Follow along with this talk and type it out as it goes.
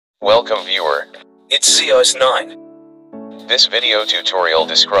Welcome viewer. It's COS9. This video tutorial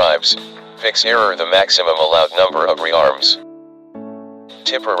describes fix error the maximum allowed number of rearms.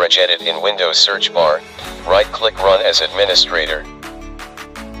 Tipper regedit in Windows search bar, right-click Run as administrator.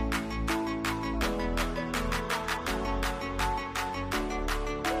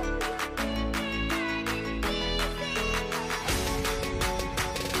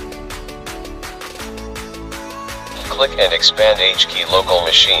 Click and expand H-key local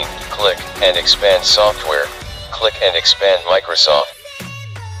machine, click and expand software, click and expand Microsoft.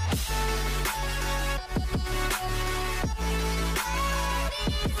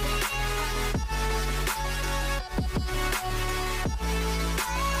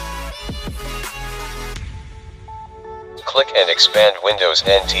 Click and expand Windows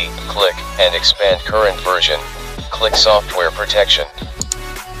NT, click and expand current version, click software protection.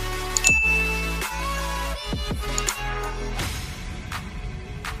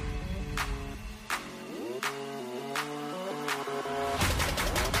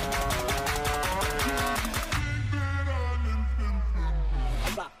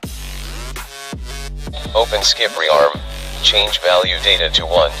 Open skip rearm, change value data to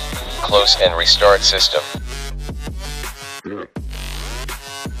 1, close and restart system.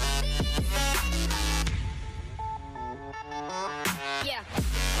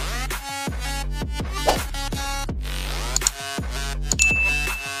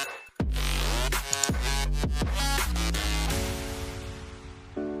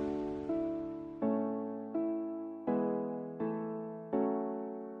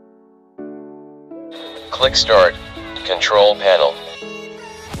 Click Start, Control Panel.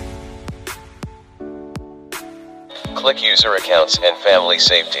 Click User Accounts and Family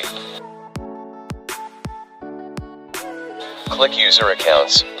Safety. Click User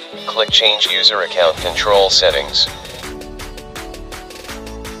Accounts, click Change User Account Control Settings.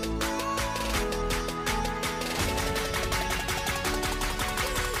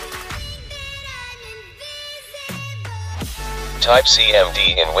 Type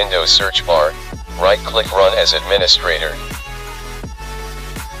CMD in Windows search bar. Right-click Run as administrator.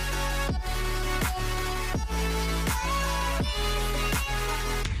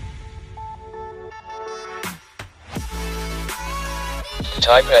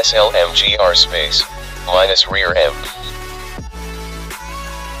 Type SLMGR space, minus rear M.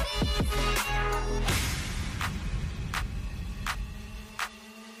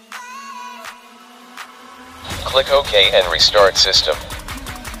 Click OK and restart system.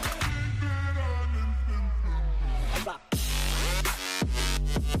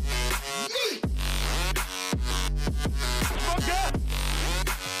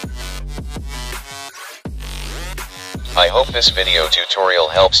 I hope this video tutorial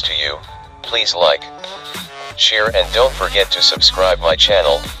helps to you. Please like, share and don't forget to subscribe my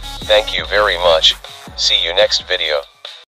channel. Thank you very much. See you next video.